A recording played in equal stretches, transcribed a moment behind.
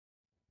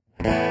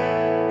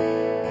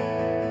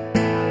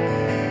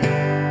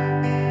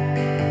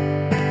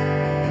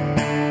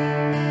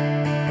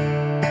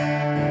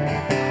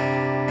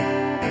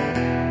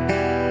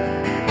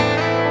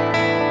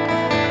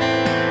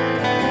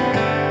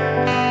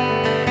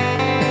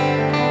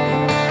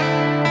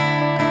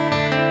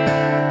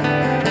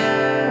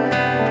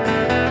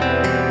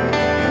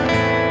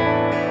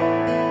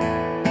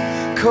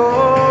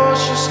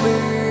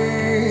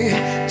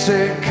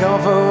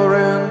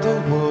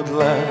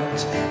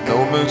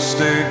no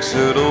mistakes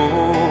at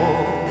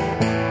all.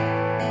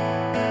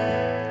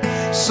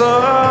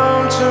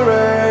 Some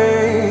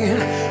terrain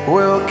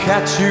will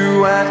catch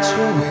you at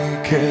your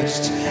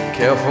weakest.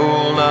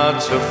 Careful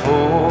not to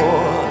fall.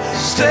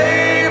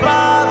 Stay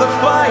by the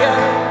fire,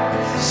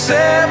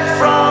 sip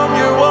from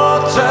your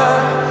water.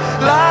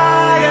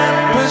 Lie in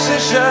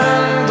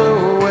position, the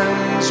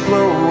wind's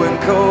blowing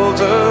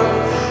colder.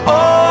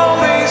 All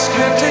these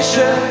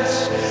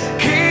conditions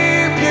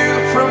keep you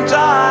from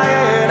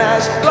dying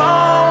as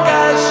long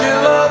as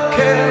you're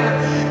looking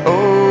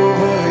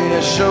over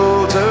your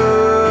shoulder.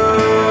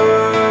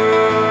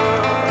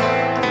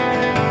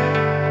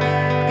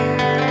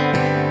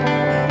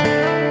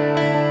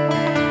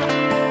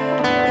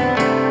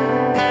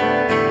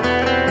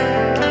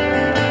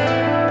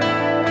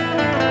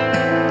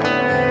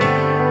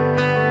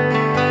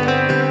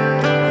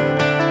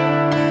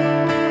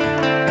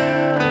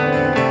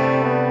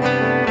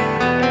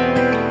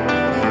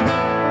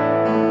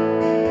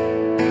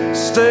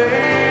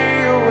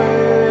 Stay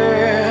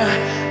aware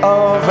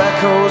of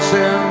echoes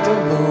in the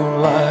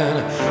moonlight.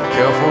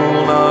 Careful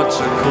not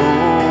to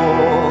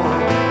cool.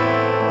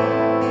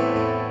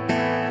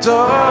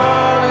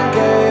 Don't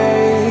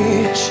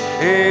engage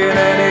in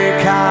any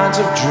kinds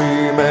of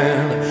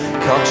dreaming.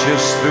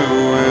 Conscious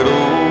through it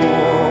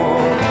all.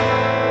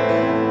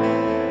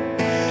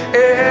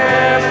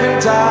 If in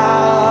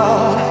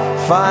doubt,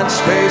 find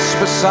space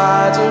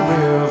beside a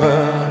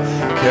river.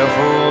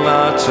 Careful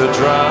not to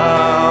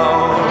drown.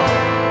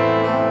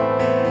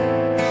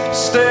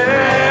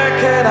 Stick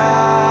it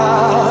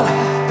out,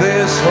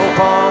 there's hope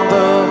on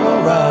the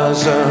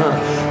horizon.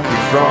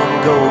 Keep from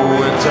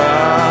going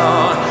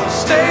down.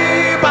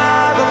 Stay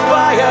by the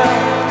fire,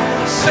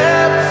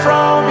 sip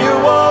from your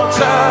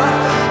water.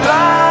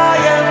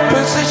 Lie in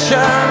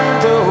position,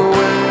 the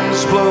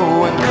wind's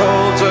blowing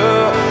colder.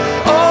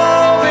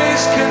 All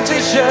these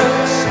conditions